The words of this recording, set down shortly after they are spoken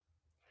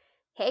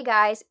Hey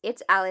guys,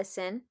 it's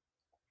Allison.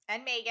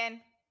 And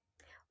Megan.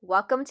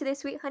 Welcome to the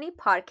Sweet Honey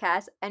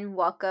podcast and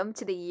welcome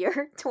to the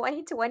year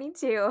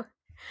 2022.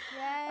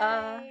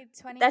 Uh, Yay,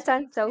 that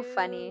sounds so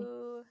funny.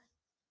 2022.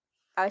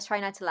 I was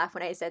trying not to laugh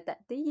when I said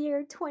that. The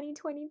year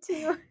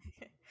 2022.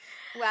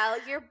 Well,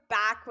 you're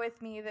back with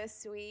me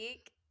this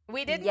week.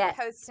 We didn't Yes,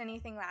 post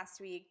anything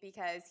last week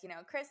because,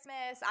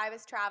 Christmas, I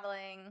was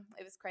traveling.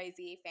 It was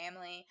crazy,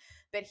 family.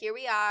 But here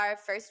we are,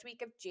 first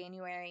week of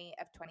January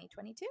of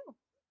 2022.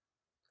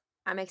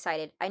 I'm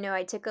excited. I know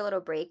I took a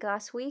little break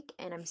last week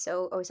and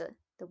was it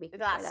the week The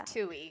before last that?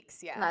 2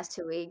 weeks, yeah. Last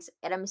 2 weeks.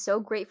 And I'm so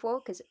grateful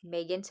because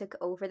Megan took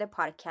over the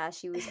podcast.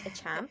 She was a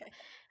champ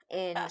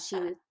and she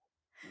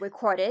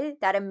recorded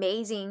that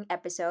amazing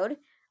episode.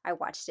 I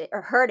watched it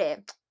or heard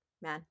it,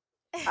 man.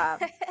 But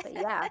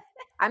yeah,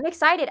 I'm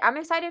excited. I'm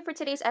excited for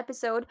today's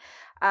episode.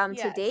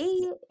 Today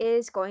Yes.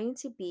 is going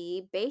to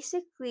be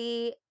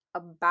basically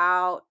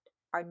about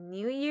our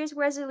New Year's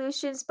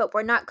resolutions, but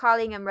we're not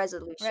calling them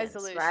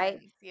resolutions, right?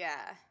 Resolutions,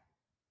 yeah.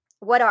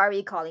 What are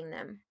we calling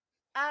them?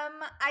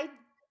 I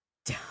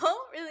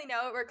don't really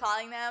know what we're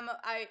calling them.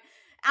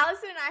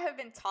 Allison and I have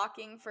been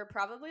talking for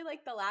probably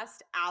like the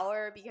last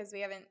hour because we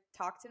haven't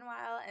talked in a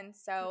while, and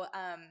so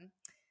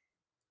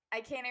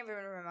I can't even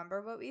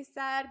remember what we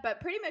said.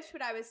 But pretty much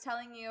what I was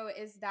telling you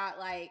is that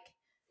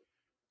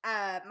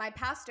my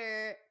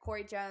pastor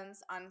Corey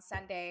Jones on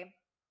Sunday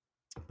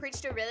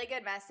preached a really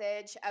good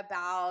message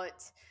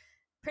about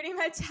pretty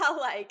much how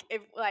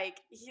if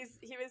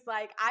he was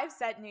like, I've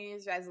set New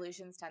Year's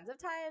resolutions tons of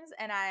times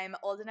and I'm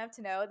old enough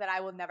to know that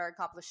I will never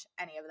accomplish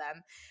any of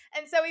them.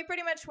 And so he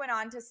pretty much went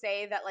on to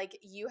say that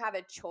you have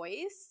a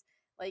choice.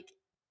 Like,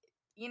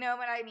 you know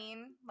what I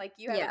mean? Like,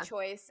 you have a Yeah,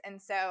 choice.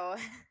 And so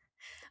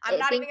I'm I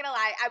not even think gonna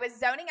lie, I was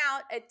zoning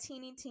out a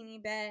teeny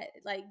bit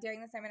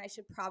during the sermon. I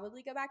should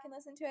probably go back and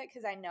listen to it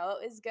because I know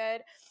it was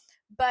good.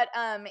 But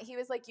he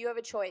was like, you have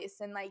a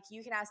choice, and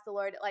you can ask the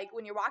Lord,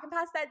 when you're walking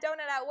past that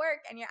donut at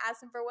work and you're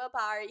asking for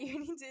willpower, you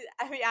need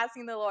to be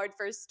asking the Lord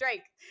for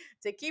strength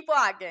to keep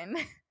walking.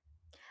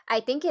 I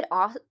think it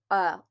all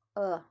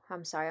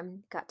I'm sorry,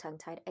 I'm got tongue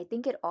tied. I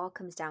think it all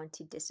comes down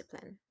to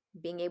discipline.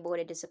 Being able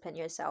to discipline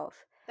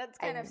yourself That's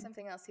kind of and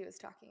something else he was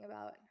talking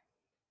about.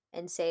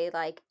 say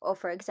like, oh,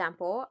 for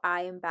example,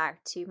 I am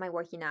back to my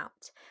working out.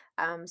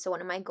 So one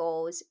of my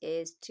goals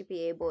is to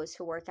be able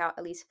to work out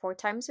at least 4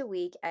 times a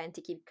week and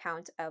to keep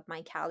count of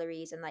my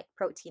calories and like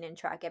protein and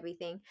track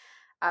everything.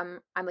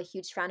 I'm a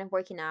huge fan of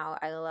working out.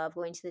 I love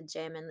going to the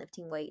gym and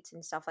lifting weights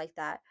and stuff like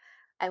that.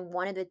 And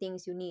one of the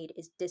things you need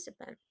is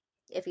discipline.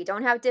 If you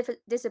don't have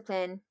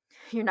discipline,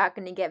 you're not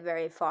going to get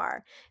very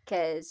far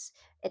because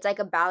it's like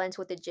a balance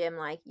with the gym.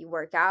 Like you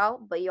work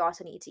out, but you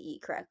also need to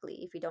eat correctly.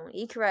 If you don't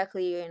eat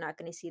correctly, you're not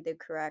going to see the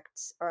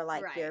correct or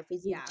like Right. your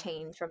physique Yeah.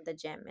 change from the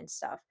gym and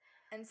stuff.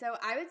 And so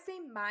I would say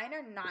mine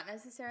are not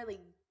necessarily,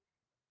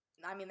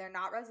 I mean, they're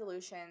not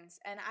resolutions,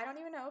 and I don't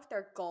even know if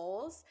they're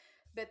goals,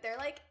 but they're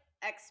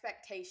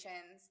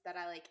expectations that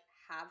I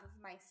have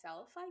of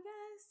myself, I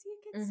guess you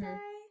could Hmm. say.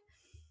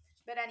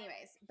 But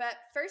anyways, but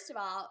first of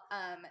all,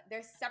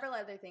 there's several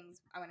other things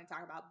I want to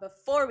talk about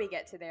before we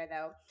get to there,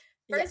 though.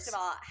 First of Yes.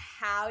 all,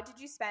 how did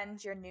you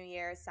spend your New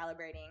Year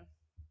celebrating?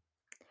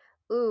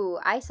 Ooh,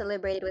 I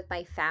celebrated with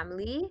my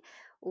family.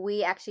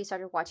 We actually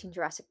started watching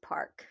Jurassic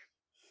Park,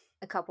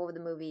 a couple of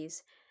the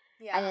movies.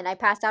 And Yeah. then I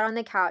passed out on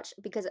the couch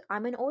because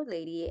I'm an old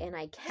lady and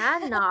I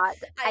cannot.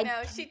 I I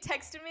know. She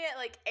texted me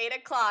at 8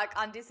 o'clock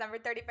on December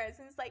 31st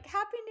and was like,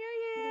 Happy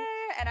New Year.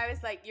 And I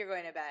was like, You're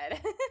going to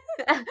bed.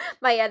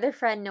 My other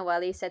friend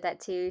Noelle said that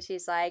too.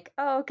 She's like,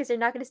 "Oh, because you're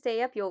not gonna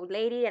stay up, you old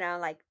lady." And I'm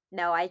like,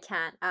 "No, I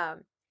can't.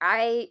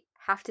 I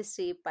have to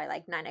sleep by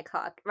like 9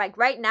 o'clock. Like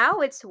right now,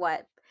 it's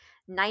what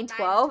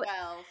 9:12,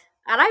 9:12.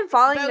 and I'm It's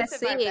falling both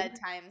of our asleep.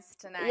 bedtimes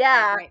tonight,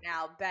 Yeah. right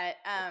now. But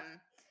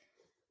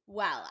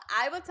well,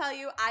 I will tell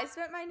you, I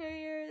spent my New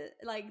Year,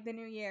 the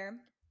New Year,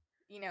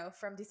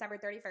 from December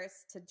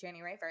 31st to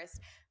January 1st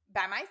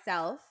by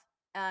myself,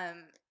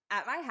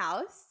 at my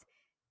house.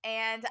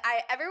 And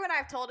everyone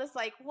I've told is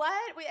like,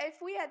 what?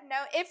 If we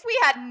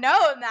had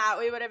known that,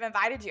 we would have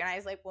invited you. And I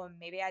was like, well,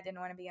 maybe I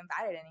didn't want to be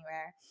invited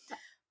anywhere.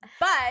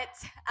 But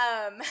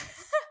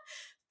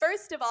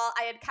first of all,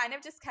 I had kind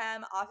of just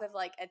come off of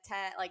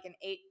an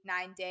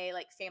 8-9 day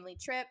family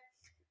trip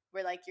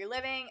where you're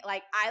living,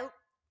 I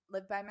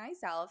live by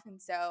myself,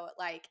 and so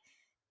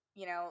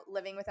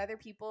living with other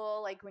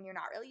people when you're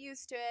not really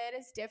used to it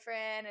is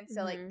different. And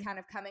so Hmm. kind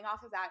of coming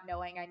off of that,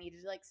 knowing I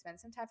needed to spend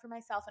some time for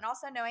myself, and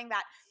also knowing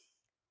that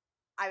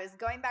I was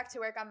going back to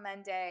work on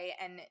Monday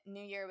and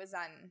New Year was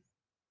on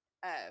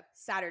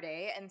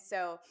Saturday, and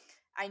so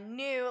I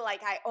knew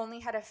I only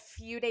had a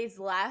few days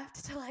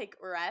left to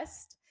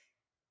rest,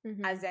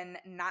 Hmm. as in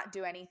not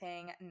do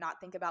anything, not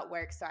think about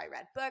work. So I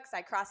read books,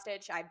 I cross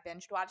stitched, I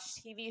binged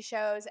watched TV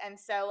shows, and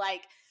so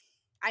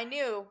I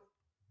knew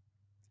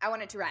I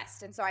wanted to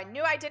rest. And so I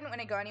knew I didn't want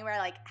to go anywhere.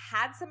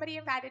 Had somebody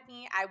invited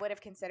me, I would have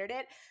considered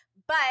it.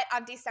 But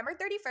on December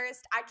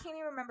 31st, I can't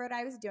even remember what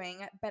I was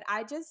doing, but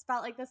I just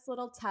felt this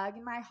little tug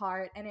in my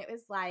heart. And it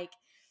was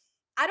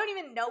I don't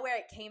even know where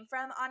it came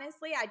from,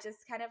 honestly. I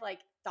just kind of like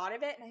thought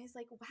of it and I was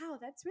like, wow,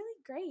 that's really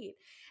great.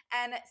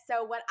 And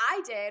so what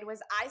I did was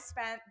I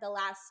spent the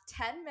last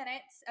 10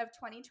 minutes of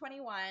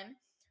 2021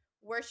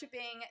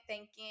 worshiping,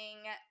 thanking,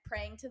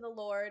 praying to the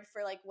Lord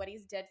for like what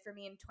he's did for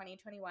me in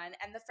 2021,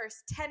 and the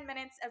first 10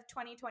 minutes of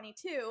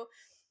 2022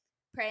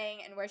 praying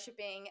and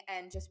worshiping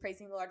and just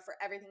praising the Lord for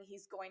everything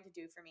he's going to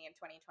do for me in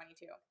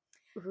 2022.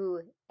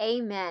 Ooh,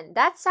 amen.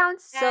 That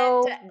sounds And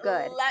so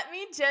good. let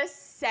me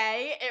just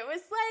say, it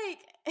was like,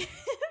 this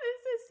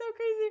is so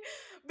crazy,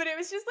 but it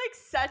was just like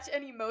such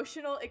an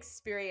emotional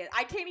experience.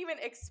 I can't even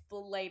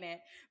explain it,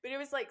 but it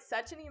was like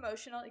such an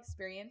emotional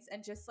experience.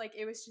 And just like,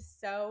 it was just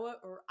so,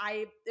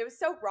 it was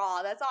so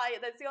raw. That's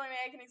the only way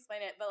I can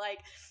explain it. But like,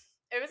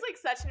 it was like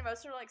such an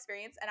emotional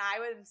experience. And I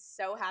was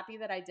so happy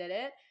that I did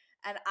it.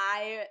 And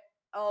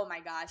oh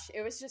my gosh,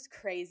 it was just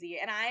crazy.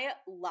 And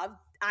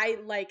I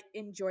like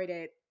enjoyed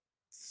it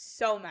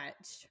so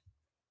much.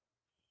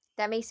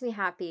 That makes me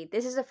happy.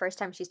 This is the first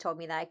time she's told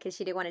me that because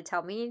she didn't want to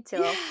tell me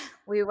until Yeah.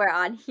 we were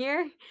on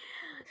here.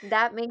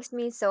 That makes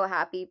me so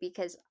happy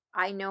because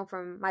I know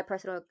from my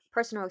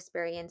personal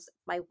experience,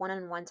 like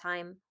one-on-one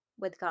time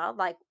with God,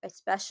 like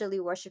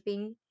especially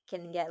worshiping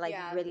can get like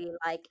Yeah. really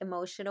like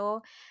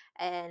emotional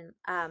and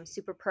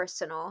super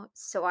personal.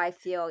 So I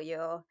feel you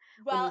when you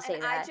Well, and say I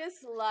that.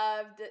 just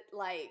loved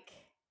like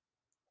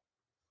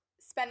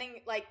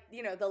spending like,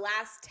 the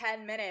last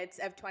 10 minutes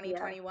of Yeah.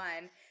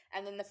 2021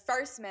 and then the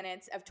first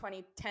minutes of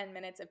 10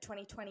 minutes of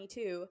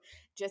 2022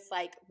 just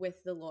like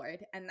with the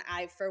Lord. And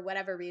I, for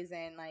whatever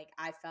reason, like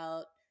I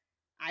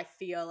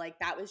feel like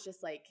that was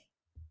just like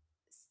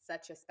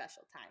such a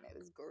special time. It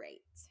was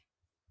great.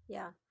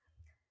 Yeah.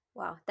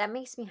 Wow, that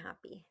makes me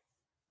happy.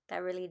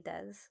 That really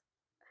does.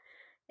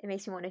 It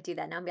makes me want to do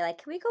that now and be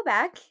like, can we go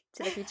back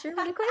to the future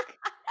really quick?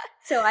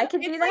 So I can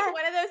do It's like that.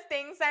 one of those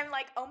things I'm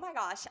like, oh my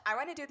gosh, I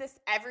want to do this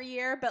every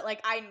year, but like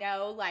I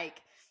know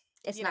like,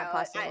 It's not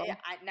possible.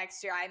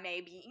 next year I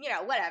may be,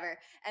 whatever.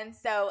 And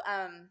so,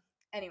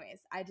 anyways,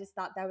 I just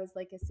thought that was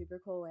like a super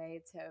cool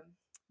way to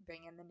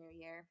bring in the new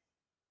year.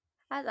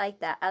 I like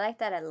that. I like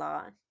that a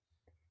lot.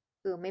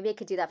 Ooh, maybe I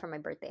could do that for my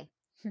birthday.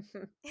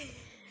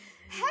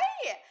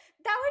 Hey,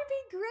 that would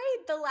be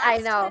great. The I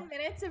last know. 10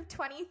 minutes of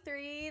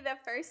 23, the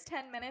first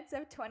 10 minutes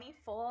of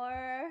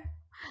 24.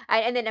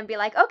 And then I'd be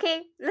like,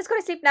 okay, let's go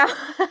to sleep now.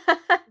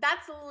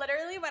 That's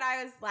literally what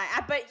I was like.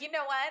 But you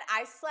know what?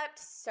 I slept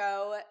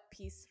so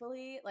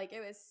peacefully. Like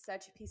it was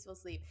such a peaceful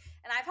sleep.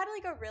 And I've had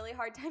like a really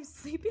hard time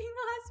sleeping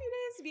the last few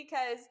days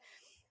because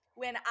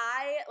when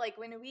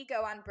we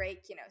go on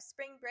break,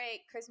 spring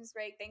break, Christmas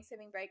break,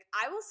 Thanksgiving break,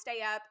 I will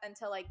stay up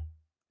until like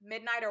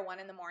midnight or 1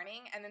 in the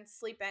morning and then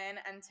sleep in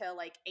until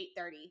like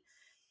 8:30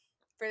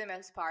 for the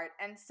most part.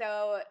 And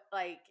so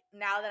like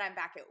now that I'm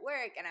back at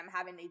work and I'm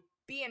having to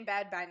be in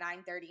bed by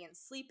 9:30 and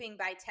sleeping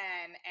by 10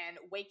 and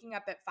waking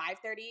up at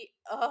 5:30,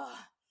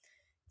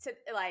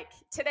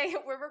 today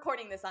we're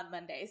recording this on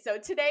Monday. So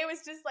today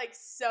was just like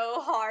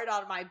so hard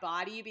on my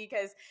body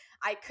because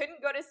I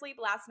couldn't go to sleep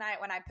last night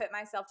when I put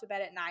myself to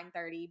bed at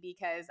 9:30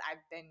 because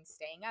I've been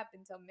staying up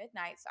until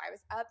midnight. So I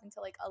was up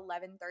until like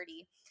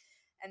 11:30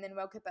 and then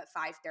woke up at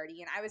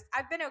 5:30 and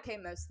I've been okay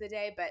most of the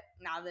day, but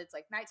now that it's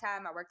like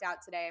nighttime, I worked out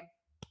today.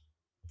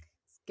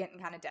 It's getting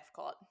kind of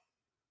difficult.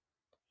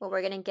 Well,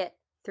 we're gonna get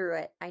through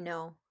it. I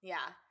know.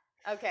 Yeah.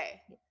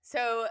 Okay.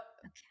 So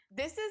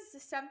this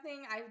is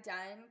something I've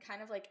done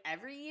kind of like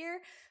every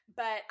year,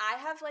 but I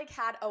have like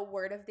had a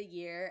word of the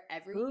year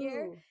every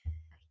year. Ooh.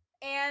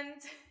 And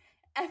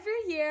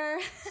every year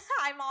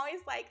I'm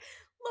always like,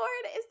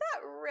 Lord, is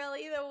that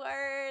really the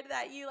word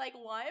that you like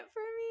want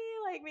for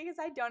me? Like, because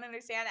I don't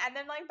understand. And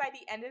then like by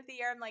the end of the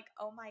year, I'm like,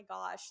 oh my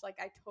gosh, like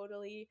I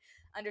totally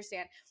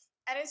understand.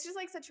 And it's just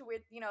like such a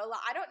weird,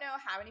 I don't know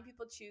how many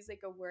people choose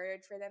like a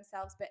word for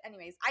themselves, but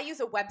anyways, I use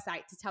a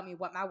website to tell me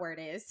what my word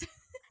is.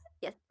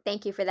 Yes.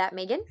 Thank you for that,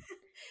 Megan.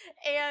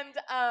 And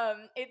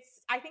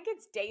I think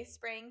it's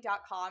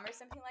dayspring.com or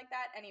something like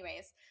that.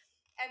 Anyways,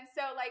 and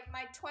so like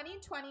my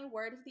 2020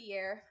 word of the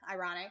year,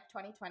 ironic,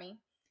 2020,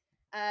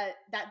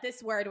 that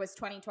this word was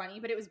 2020,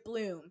 but it was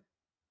bloom.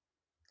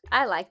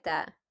 I like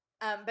that.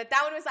 But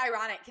that one was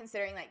ironic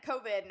considering like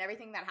COVID and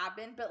everything that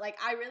happened. But like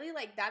I really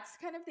like that's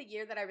kind of the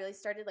year that I really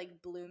started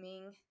like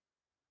blooming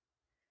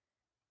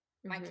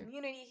my Hmm.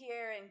 community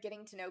here and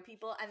getting to know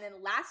people. And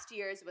then last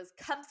year's was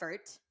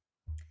comfort.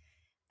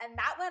 And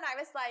that one I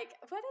was like,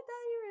 what did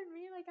that even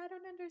mean? Like I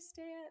don't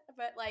understand.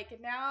 But like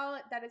now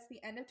that it's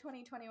the end of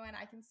 2021,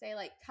 I can say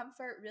like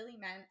comfort really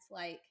meant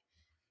like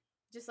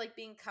just like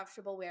being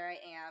comfortable where I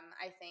am.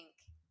 I think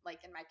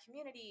like in my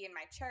community, in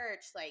my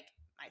church, like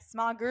my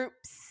small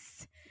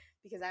groups,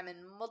 because I'm in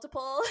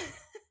multiple.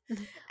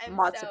 And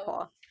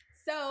Multiple.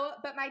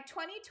 but my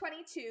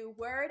 2022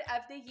 word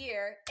of the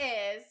year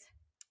is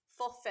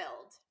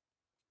fulfilled.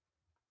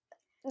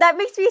 That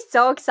makes me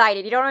so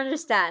excited. You don't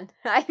understand.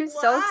 I'm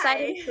so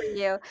excited Why? for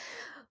you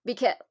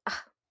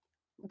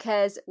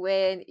because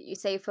when you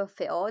say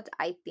fulfilled,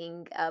 I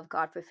think of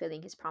God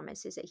fulfilling his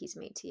promises that he's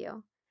made to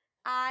you.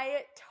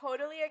 I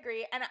totally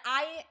agree. And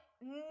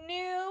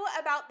knew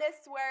about this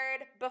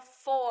word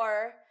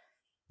before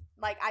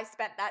like I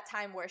spent that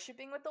time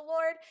worshiping with the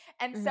Lord.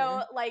 And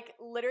so Hmm. like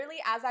literally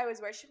as I was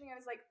worshiping, I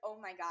was like, oh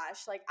my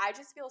gosh, like I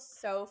just feel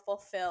so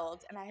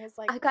fulfilled. And I was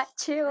like, I oh got Lord,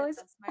 chills.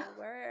 that's my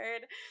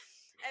word.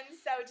 And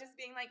so just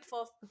being like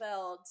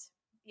fulfilled.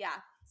 Yeah.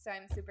 So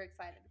I'm super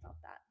excited about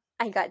that.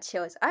 I got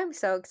chills. I'm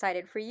so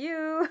excited for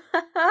you.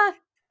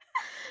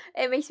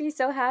 It makes me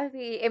so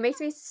happy. It makes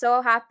me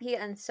so happy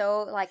and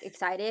so like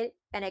excited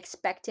and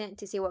expectant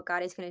to see what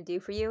God is gonna do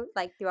for you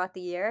like throughout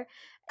the year.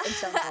 And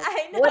so I'm like,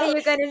 I what are know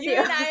you gonna you do?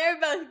 and I are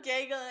both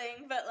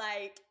giggling, but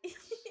like,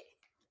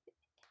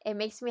 It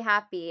makes me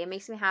happy. It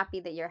makes me happy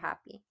that you're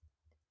happy.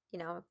 You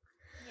know.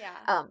 yeah.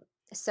 Um.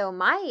 So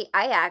I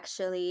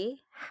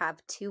actually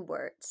have two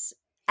words,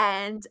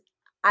 and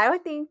I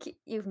don't think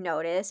you've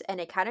noticed, and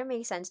it kind of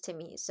makes sense to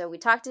me. So we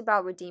talked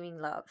about redeeming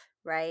love,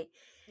 right?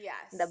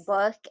 The Yes.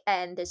 book,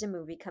 and there's a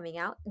movie coming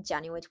out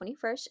January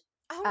 21st.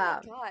 Oh my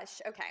Um,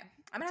 gosh. Okay.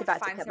 I'm gonna it's have to about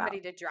to find come somebody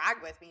out. to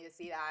drag with me to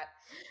see that.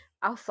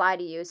 I'll fly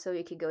to you so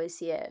you could go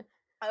see it.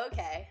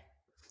 Okay.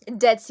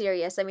 Dead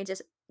serious. Let me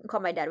just call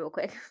my dad real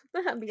quick.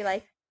 I'll be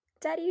like,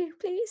 Daddy,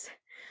 please.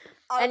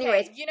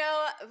 Anyways, Okay,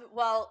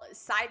 well,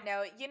 side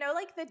note,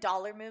 like the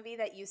dollar movie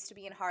that used to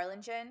be in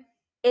Harlingen?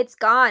 it's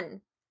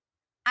gone.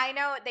 I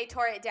know they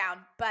tore it down,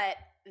 but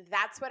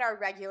that's what our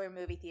regular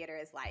movie theater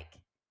is like.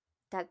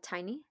 That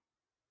tiny?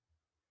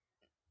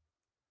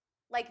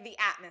 Like the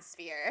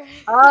atmosphere.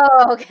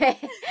 Oh, okay.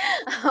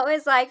 I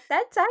was like,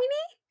 that tiny?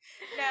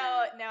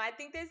 No, I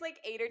think there's like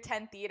 8 or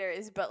 10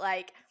 theaters, but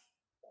like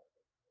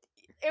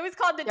it was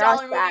called the They're all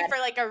dollar movie sad for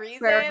like a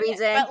for a reason,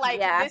 reason. but like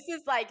Yeah. this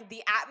is like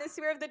the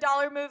atmosphere of the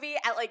dollar movie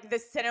at like the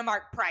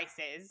Cinemark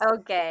prices.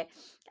 Okay.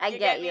 I You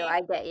get get you. me?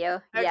 I get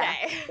you. Yeah.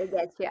 Okay. I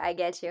get you. I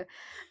get you.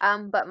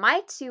 But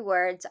my two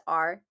words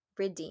are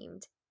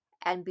redeemed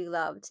and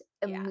beloved.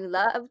 Yeah.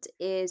 Beloved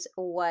is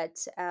what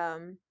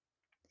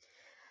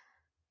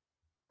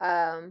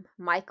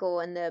Michael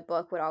in the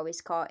book would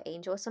always call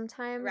Angel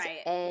sometimes,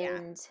 Right. Yeah.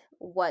 and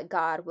what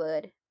God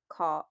would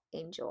call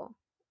Angel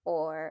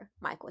or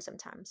Michael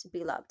sometimes,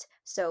 beloved.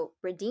 So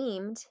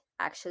redeemed,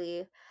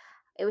 actually,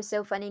 it was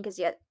so funny because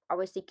yet I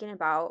was thinking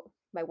about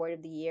my word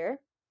of the year,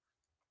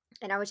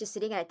 and I was just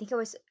sitting, and I think I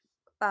was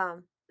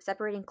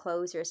separating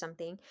clothes or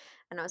something,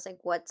 and I was like,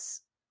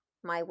 "What's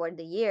my word of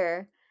the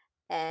year?"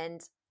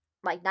 And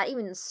like not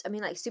even, I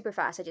mean, like super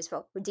fast, I just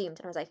felt redeemed,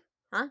 and I was like,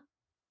 "Huh?"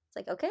 It's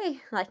like, okay,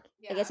 like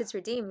I guess Yeah. it's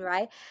redeemed,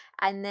 right?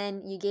 And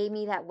then you gave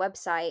me that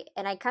website,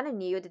 and I kind of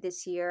knew that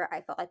this year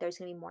I felt like there's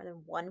gonna be more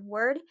than one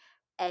word,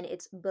 and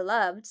it's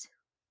beloved,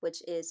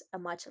 which is a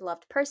much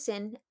loved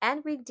person,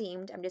 and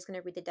redeemed. I'm just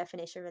gonna read the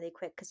definition really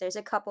quick because there's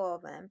a couple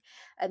of them.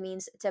 It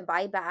means to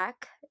buy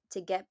back,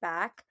 to get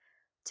back,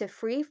 to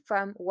free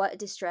from what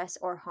distress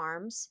or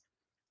harms,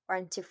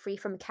 or to free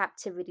from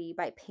captivity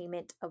by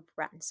payment of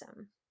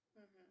ransom.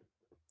 Mhm.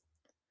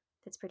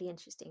 That's pretty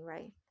interesting,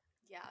 right?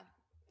 Yeah.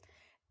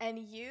 And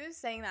you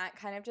saying that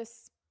kind of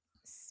just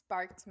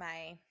sparked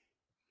my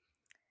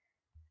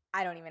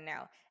I don't even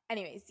know.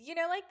 Anyways,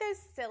 like those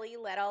silly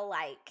little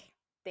like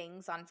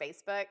things on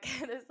Facebook,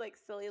 those like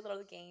silly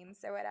little games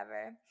or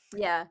whatever.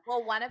 Yeah.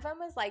 Well, one of them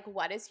was like,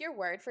 what is your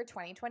word for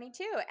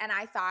 2022? And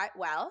I thought,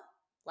 well,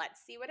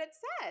 let's see what it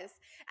says.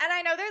 And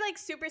I know they're like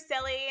super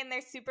silly and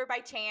they're super by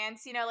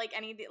chance, like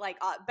any like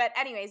but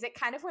anyways, it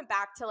kind of went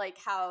back to like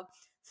how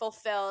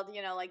fulfilled,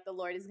 like the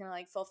Lord is going to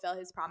like fulfill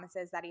his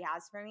promises that he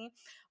has for me.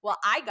 Well,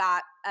 I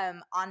got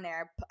on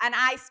there and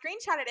I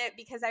screenshotted it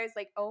because I was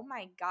like, "Oh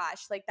my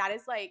gosh, like that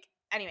is like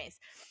anyways."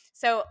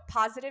 So,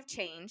 positive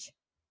change,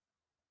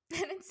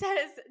 and it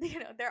says,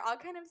 they're all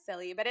kind of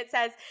silly, but it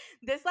says,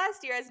 this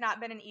last year has not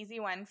been an easy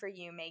one for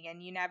you,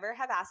 Megan. You never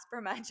have asked for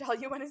much. All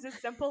you want is a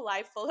simple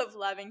life full of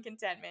love and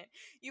contentment.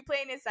 You play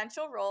an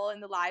essential role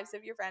in the lives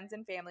of your friends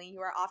and family.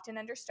 You are often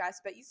under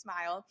stress, but you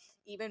smile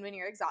even when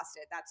you're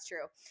exhausted. That's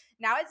true.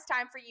 Now it's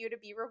time for you to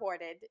be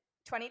rewarded.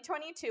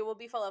 2022 will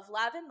be full of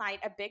love and light.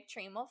 A big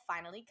dream will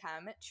finally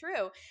come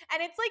true.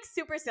 And it's like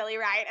super silly,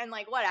 right? And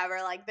like whatever,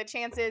 like the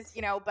chances,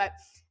 but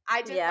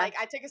I just Yeah. like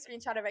I took a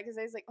screenshot of it because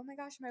I was like, oh my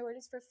gosh, my word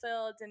is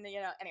fulfilled, and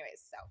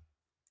anyways, so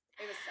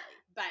it was silly,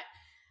 but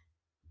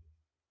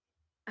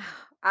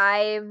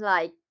I'm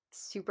like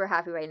super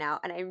happy right now,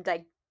 and I'm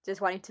like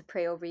just wanting to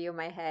pray over you in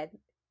my head,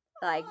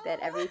 like that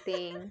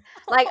everything,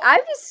 like oh,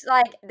 I'm just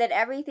like that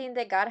everything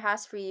that God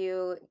has for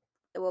you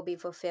will be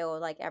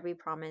fulfilled. Like every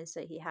promise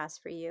that He has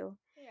for you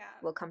yeah,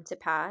 will come to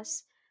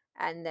pass,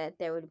 and that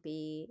there would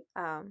be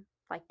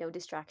like no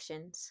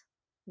distractions,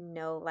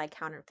 no like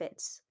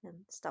counterfeits and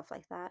stuff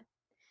like that.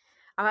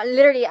 I'm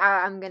literally,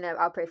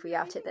 I'll pray for you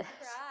you're after making me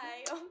this.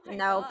 cry. Oh my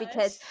No,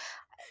 because gosh.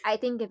 I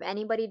think if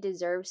anybody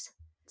deserves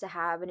to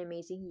have an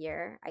amazing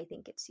year, I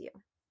think it's you.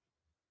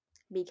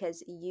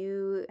 Because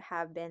you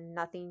have been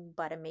nothing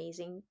but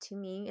amazing to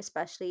me,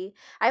 especially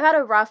I've had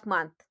a rough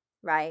month,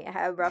 right? I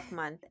had a rough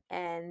month,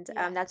 and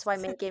that's why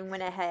Yes. Megan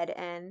went ahead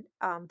and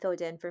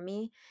filled in for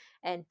me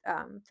and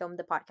filmed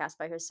the podcast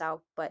by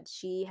herself. But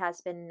she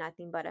has been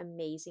nothing but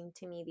amazing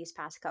to me these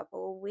past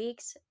couple of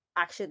weeks,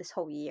 actually, this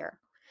whole year.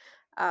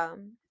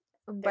 Um,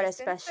 But There's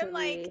been some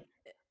like, especially,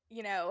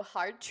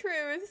 hard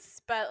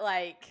truths, but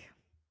like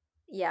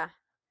yeah,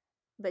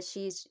 but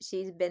she's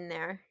been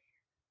there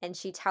and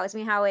she tells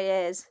me how it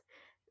is.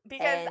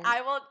 because And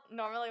I will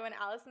normally when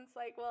Allison's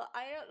like, "Well,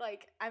 I don't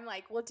like," I'm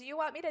like, "Well, do you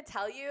want me to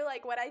tell you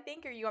like what I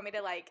think, or you want me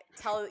to like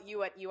tell you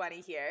what you want to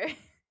hear?"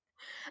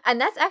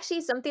 that's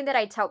actually something that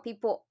I tell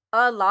people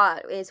a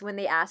lot is when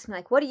they ask me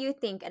like, "What do you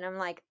think?" And I'm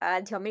like, "Do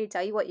you want me to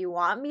tell you what you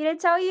want me to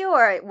tell you,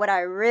 or what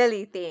I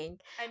really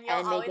think?" And you'll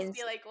And always be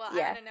Megan's, like, "Well, I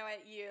yeah, want to know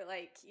what you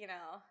like,"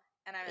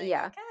 And I'm like,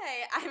 yeah,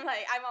 "Okay."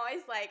 I'm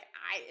always like,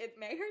 it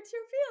may hurt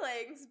your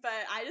feelings, but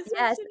I just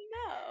want yes, you to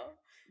know."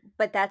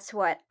 but that's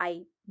what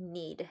I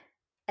need,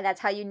 and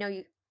that's how you know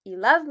you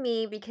love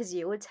me because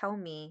you would tell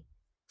me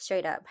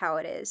straight up how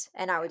it is,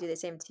 and I would Yeah. do the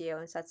same to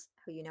you. So that's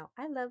how you know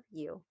I love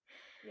you.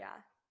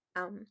 Yeah.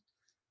 Um,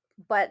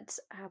 but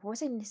what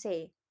was I going to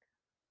say?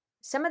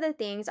 Some of the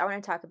things I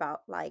want to talk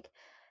about, like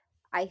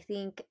I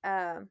think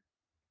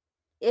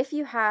if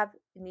you have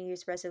New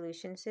Year's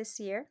resolutions this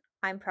year,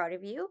 I'm proud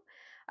of you.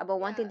 But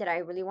one thing Yeah. that I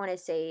really want to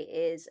say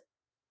is,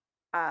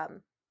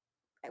 um,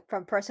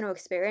 from personal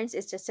experience,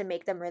 is just to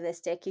make them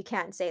realistic. You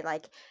can't say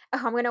like,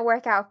 "Oh, I'm gonna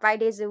work out 5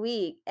 days a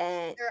week,"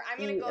 and Or I'm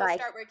going to you go like,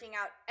 start working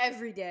out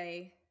every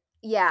day.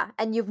 yeah,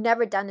 and you've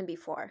never done it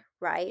before,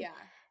 right? Yeah.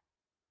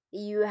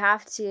 You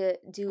have to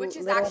do Which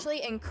is little,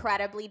 actually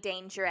incredibly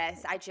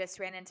dangerous. I just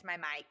ran into my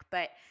mic,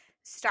 but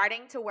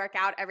starting to work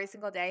out every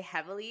single day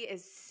heavily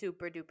is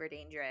super duper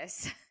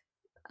dangerous.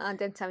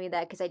 don't tell me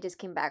that because I just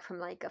came back from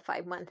like a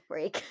 5 month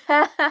break.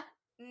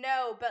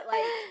 No, but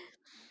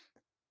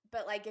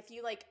like if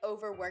you like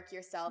overwork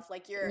yourself,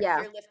 like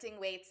Yeah, you're lifting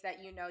weights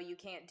that you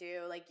can't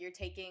do, like you're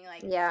taking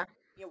like yeah,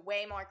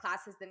 way more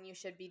classes than you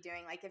should be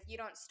doing. Like if you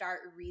don't start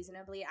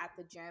reasonably at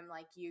the gym,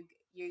 like you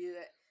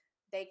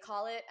they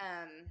call it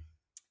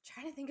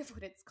trying to think of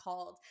what it's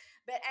called.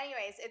 But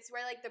anyways, it's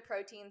where like the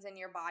proteins in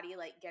your body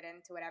like get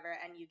into whatever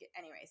and you get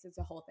anyways, it's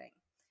a whole thing.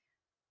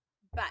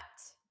 But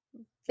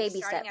if you're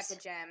baby starting at the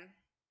steps. gym,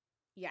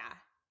 yeah,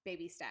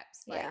 baby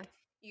steps. Yeah, Like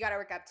you got to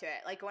work up to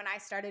it. Like when I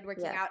started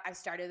working yeah. out, I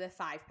started with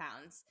 5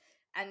 pounds,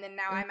 and then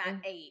now I'm at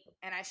Mhm. 8,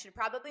 and I should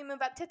probably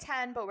move up to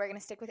 10, but we're gonna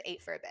stick with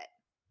 8 for a bit.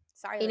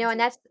 Sorry, You know, and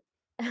Lindsay.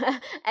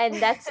 and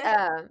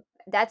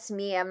that's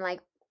me. I'm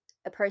like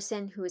a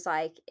person who's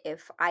like,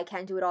 if I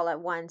can't do it all at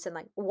once, and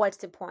like, what's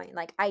the point?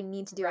 Like, I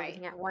need to do Right.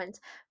 everything at once.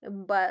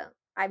 But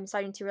I'm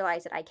starting to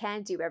realize that I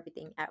can't do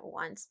everything at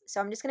once.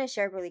 So I'm just gonna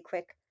share really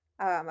quick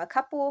a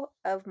couple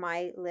of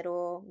my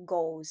little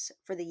goals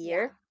for the Yeah.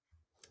 year.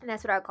 And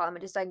that's what I call them,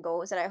 just like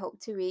goals that I hope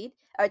to read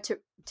or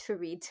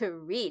to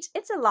reach.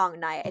 It's a long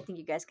night, I think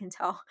you guys can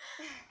tell.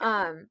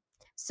 Um,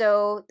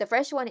 so the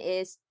first one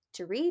is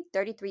to read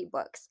 33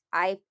 books.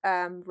 I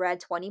read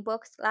 20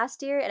 books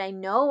last year, and I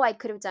know I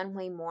could have done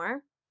way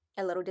more.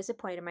 A little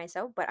disappointed in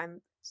myself, but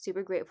I'm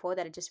super grateful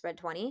that I just read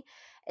 20.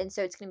 And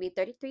so it's going to be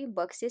 33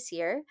 books this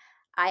year.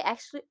 I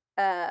actually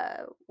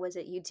was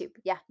it YouTube?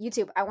 Yeah,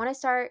 YouTube. I want to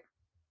start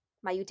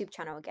my YouTube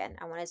channel again.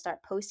 I want to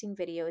start posting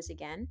videos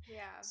again.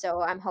 Yeah.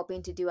 So I'm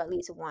hoping to do at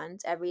least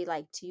once every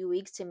like 2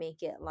 weeks to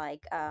make it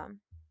like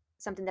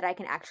something that I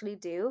can actually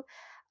do.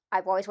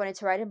 I've always wanted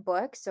to write a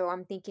book, so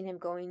I'm thinking of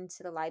going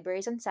to the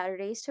libraries on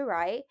Saturdays to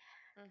write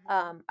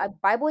Hmm. a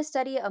Bible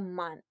study a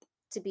month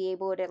to be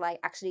able to like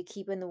actually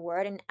keep in the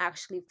word and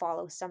actually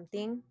follow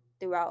something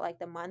throughout like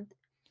the month.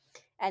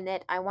 And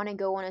then I want to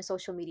go on a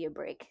social media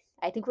break.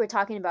 I think we're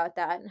talking about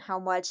that and how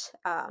much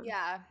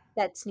Yeah.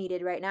 that's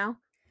needed right now.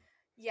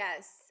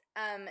 Yes.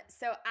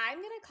 So I'm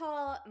gonna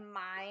call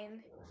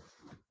mine.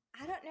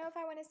 I don't know if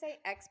I want to say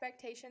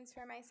expectations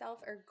for myself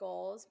or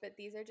goals, but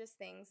these are just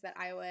things that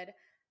I would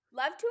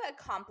love to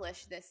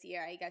accomplish this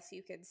year, I guess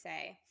you could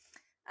say.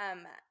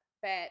 Um,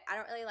 but I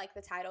don't really like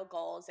the title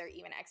goals or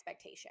even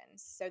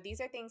expectations. So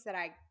these are things that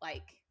I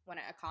like want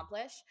to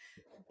accomplish.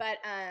 But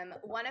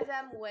one of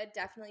them would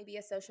definitely be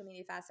a social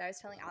media fast. I was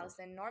telling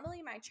Allison,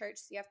 normally my church,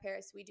 CF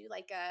Paris, we do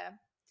like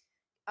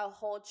a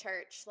whole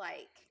church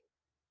like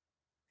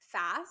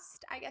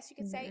fast, I guess you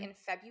could say, Hmm. in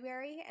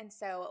February. And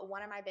so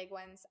one of my big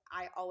ones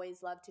I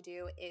always love to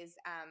do is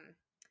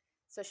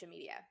social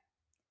media.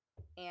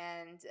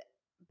 And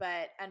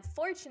but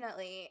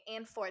unfortunately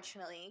and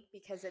fortunately,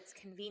 because it's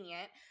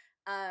convenient,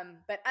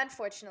 but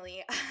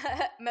unfortunately,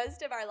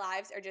 most of our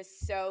lives are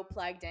just so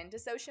plugged into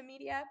social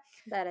media.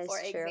 That For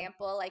is true.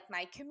 example, like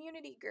my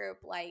community group,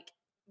 like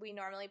we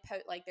normally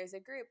post, like there's a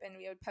group and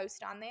we would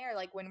post on there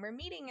like when we're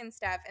meeting and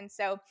stuff. And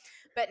so,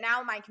 but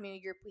now my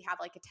community group, we have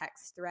like a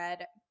text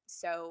thread,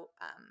 so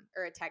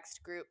or a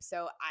text group,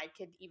 so I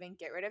could even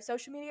get rid of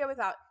social media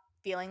without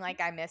feeling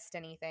like I missed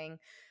anything.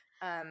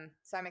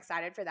 So I'm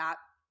excited for that.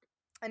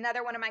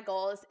 Another one of my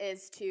goals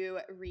is to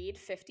read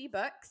 50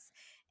 books.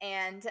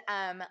 And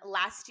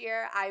last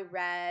year I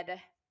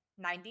read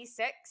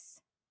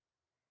 96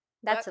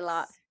 That's a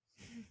lot. books.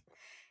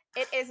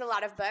 It is a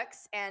lot of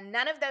books, and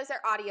none of those are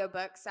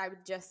audiobooks, I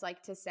would just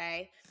like to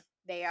say.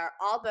 They are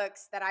all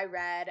books that I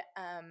read.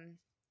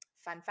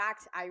 Fun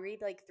fact, I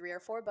read like 3 or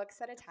 4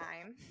 books at a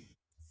time.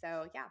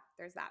 So, yeah,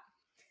 there's that.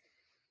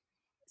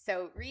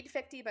 So, read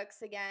 50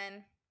 books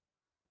again.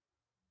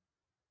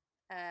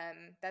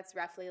 That's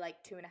roughly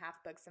like 2.5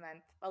 books a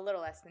month, a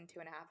little less than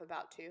 2.5,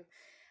 about 2.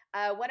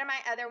 One of my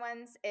other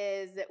ones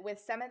is with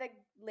some of the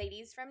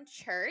ladies from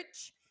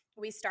church.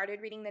 We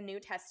started reading the New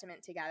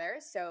Testament together.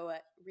 So,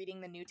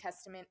 reading the New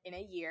Testament in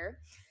a year.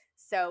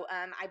 So,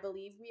 I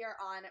believe we are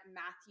on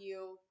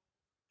Matthew.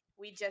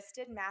 We just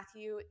did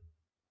Matthew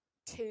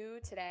 2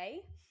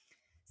 today.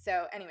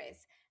 So,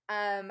 anyways,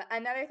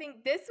 another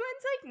thing, this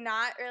one's like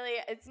not really,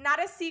 it's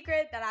not a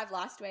secret that I've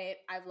lost weight.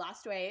 I've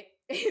lost weight,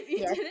 if you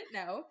Yes. didn't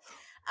know.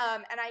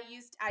 And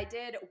I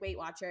did Weight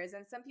Watchers,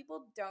 and some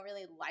people don't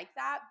really like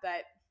that,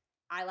 but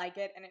I like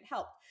it and it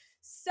helped.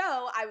 So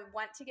I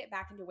want to get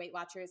back into Weight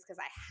Watchers because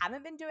I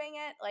haven't been doing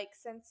it like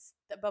since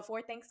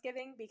before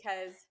Thanksgiving,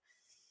 because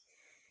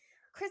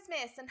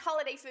Christmas and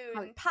holiday food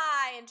Oh, and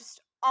pie and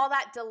just all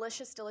that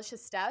delicious,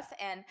 delicious stuff.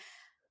 And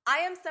I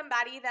am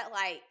somebody that,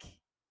 like,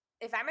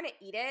 if I'm going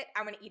to eat it,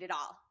 I'm going to eat it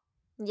all.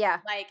 yeah,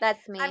 Like,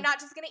 that's I'm me. not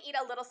just going to eat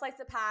a little slice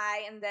of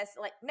pie and this.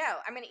 Like, no,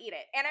 I'm going to eat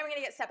it. And I'm going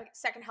to get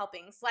second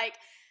helpings. Like,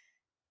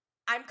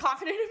 I'm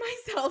confident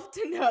in myself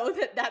to know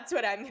that that's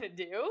what I'm going to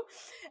do.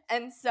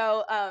 And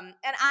so, and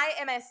I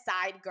am a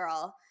side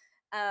girl.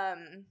 I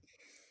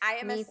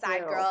am a Me side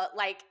too. girl.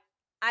 Like,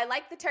 I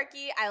like the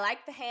turkey. I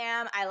like the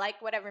ham. I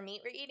like whatever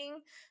meat we're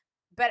eating.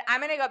 But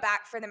I'm going to go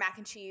back for the mac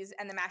and cheese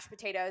and the mashed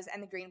potatoes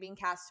and the green bean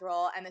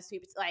casserole and the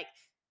sweet, like,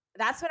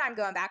 that's what I'm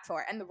going back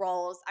for. And the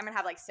rolls. I'm going to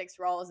have like 6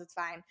 rolls. It's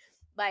fine.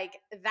 Like,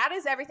 that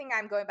is everything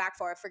I'm going back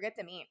for. Forget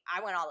the meat.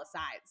 I want all the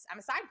sides. I'm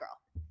a side girl.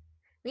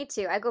 Me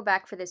too. I go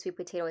back for the sweet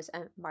potatoes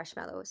and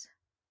marshmallows.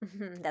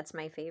 That's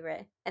my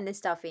favorite. And the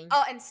stuffing.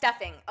 Oh, and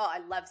stuffing. Oh, I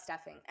love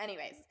stuffing.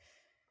 Anyways,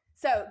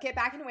 so get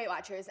back into Weight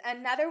Watchers.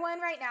 Another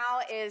one right now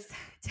is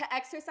to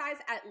exercise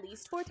at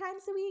least 4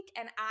 times a week.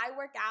 And I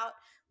work out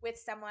with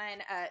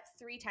someone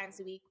 3 times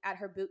a week at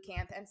her boot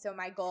camp. And so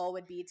my goal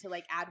would be to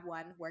like add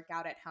 1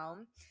 workout at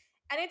home.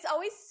 And it's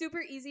always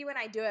super easy when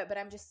I do it, but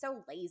I'm just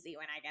so lazy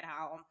when I get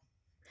home.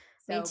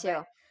 Me So, but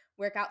too.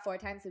 work out 4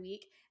 times a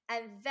week.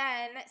 And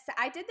then, so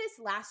I did this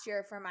last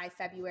year for my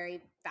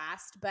February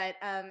fast, but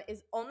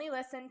is only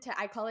listen to,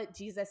 I call it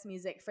Jesus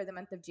music for the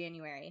month of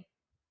January.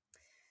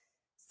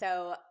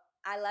 So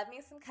I love me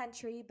some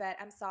country, but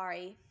I'm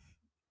sorry,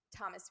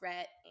 Thomas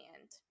Rhett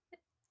and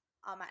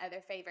all my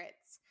other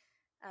favorites.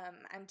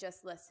 I'm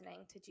just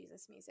listening to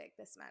Jesus music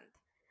this month.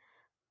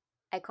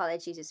 I call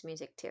it Jesus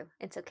music too.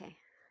 It's okay.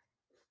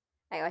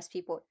 I ask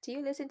people, do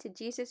you listen to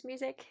Jesus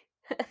music?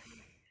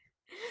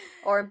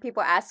 Or when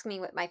people ask me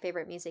what my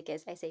favorite music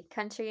is, I say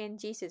country and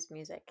Jesus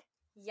music.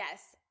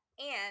 Yes.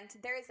 And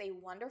there is a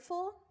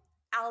wonderful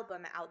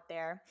album out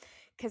there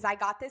because I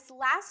got this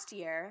last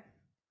year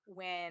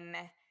when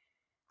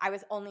I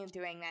was only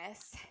doing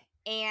this.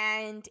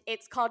 And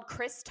it's called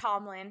Chris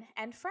Tomlin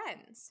and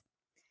Friends.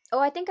 Oh,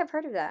 I think I've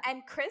heard of that.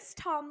 And Chris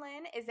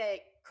Tomlin is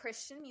a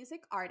Christian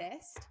music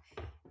artist.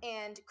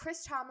 And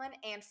Chris Tomlin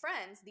and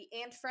Friends, the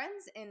and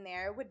Friends in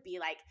there would be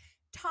like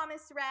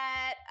Thomas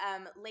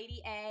Rhett,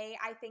 Lady A,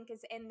 I think is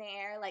in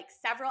there, like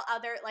several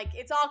other, like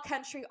it's all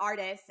country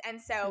artists.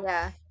 And so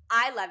Yeah,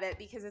 I love it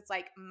because it's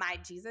like my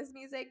Jesus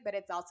music, but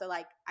it's also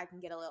like I can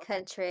get a little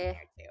country in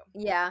country. there too.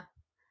 Yeah,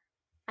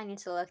 I need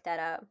to look that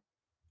up.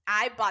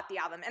 I bought the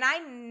album and I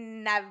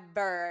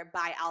never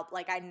buy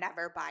I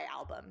never buy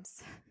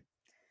albums.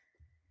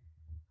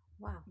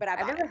 Wow, But I I've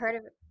bought never it. heard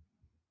of.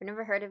 I've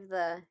never heard of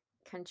the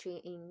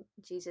country and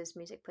Jesus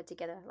music put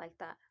together like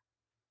that.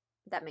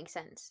 That makes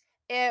sense.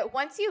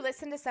 Once you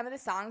listen to some of the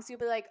songs, you'll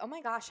be like, "Oh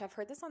my gosh, I've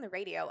heard this on the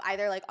radio,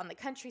 either like on the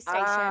country station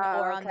or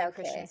Ah, on okay, the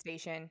Christian okay.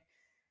 station."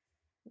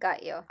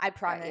 Got you. I Got you.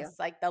 promise.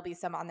 Like there'll be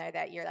some on there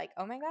that you're like,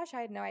 "Oh my gosh, I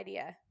had no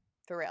idea."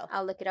 For real.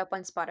 I'll look it up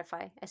on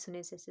Spotify as soon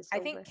as this is I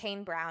think over.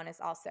 Kane Brown is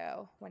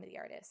also one of the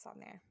artists on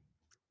there.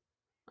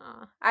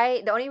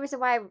 The only reason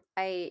why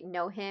I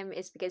know him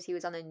is because he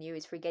was on the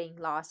news for getting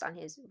lost on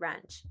his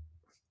ranch,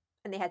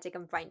 and they had to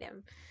come find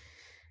him.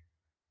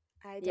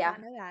 I did Yeah,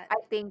 not know that. I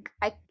think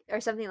I or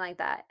something like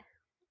that.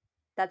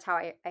 That's how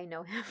I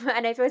know him,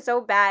 and I feel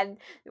so bad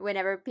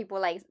whenever people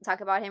like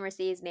talk about him or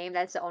say his name.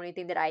 That's the only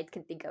thing that I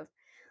can think of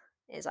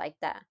is like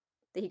that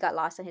he got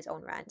lost on his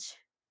own ranch,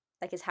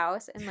 like his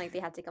house, and like they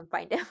had to come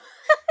find him.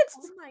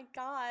 Oh my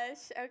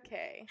gosh.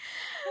 Okay.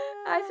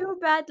 I feel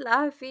bad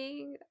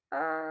laughing.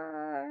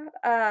 But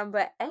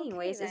Okay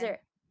anyways, then.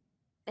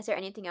 is there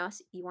anything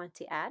else you want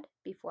to add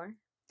before we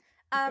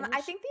I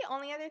finish? think the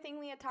only other thing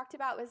we had talked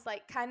about was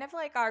like kind of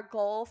like our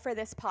goal for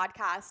this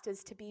podcast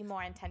is to be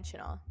more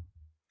intentional.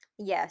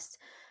 Yes.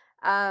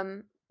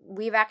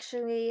 We've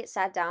actually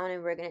sat down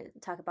and we're gonna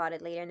talk about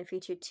it later in the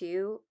future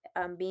too.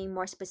 Being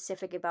more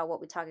specific about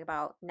what we talk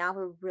about. Now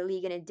we're really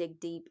gonna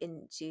dig deep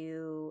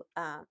into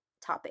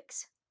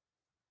topics.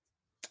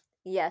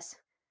 Yes.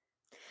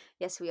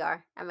 Yes, we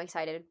are. I'm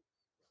excited.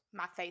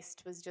 My face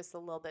was just a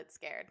little bit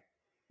scared.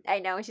 I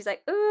know. She's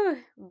like, ooh,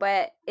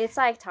 but it's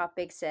like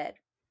topics that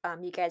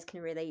you guys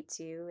can relate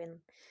to, and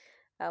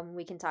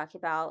we can talk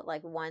about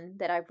like one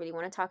that I really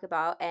want to talk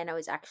about, and I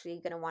was actually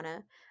gonna want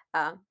to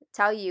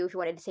tell you if you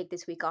wanted to take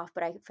this week off,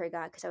 but I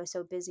forgot because I was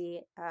so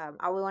busy.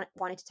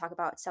 Wanted to talk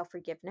about self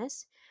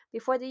forgiveness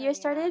before the Oh year yeah.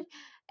 started,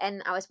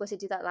 and I was supposed to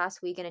do that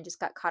last week, and I just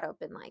got caught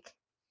up in like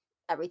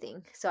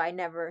everything, so I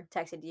never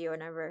texted you or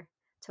never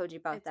told you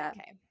about It's that.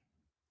 okay.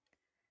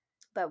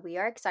 But we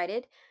are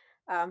excited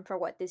for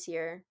what this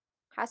year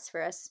has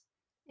for us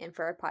and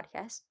for our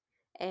podcast.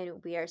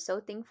 And we are so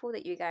thankful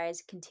that you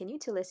guys continue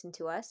to listen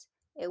to us.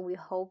 And we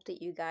hope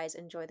that you guys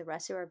enjoy the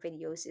rest of our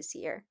videos this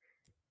year.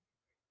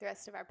 The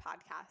rest of our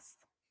podcast.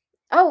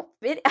 Oh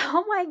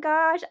my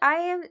gosh. I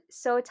am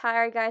so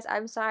tired, guys.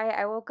 I'm sorry.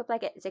 I woke up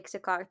like at 6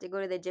 o'clock to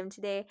go to the gym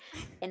today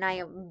and I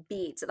am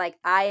beat. Like,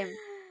 I am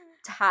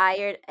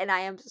tired and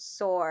I am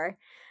sore.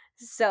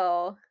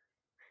 So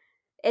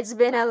it's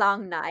been a Well,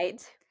 long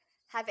night.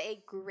 have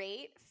a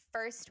great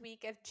first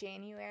week of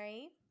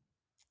January,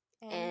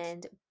 and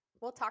And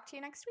we'll talk to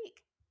you next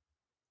week.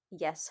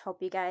 yes,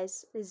 hope you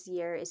guys this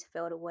year is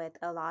filled with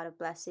a lot of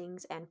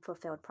blessings and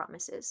fulfilled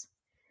promises.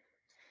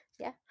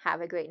 Yeah,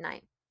 have a great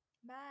night.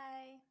 Bye.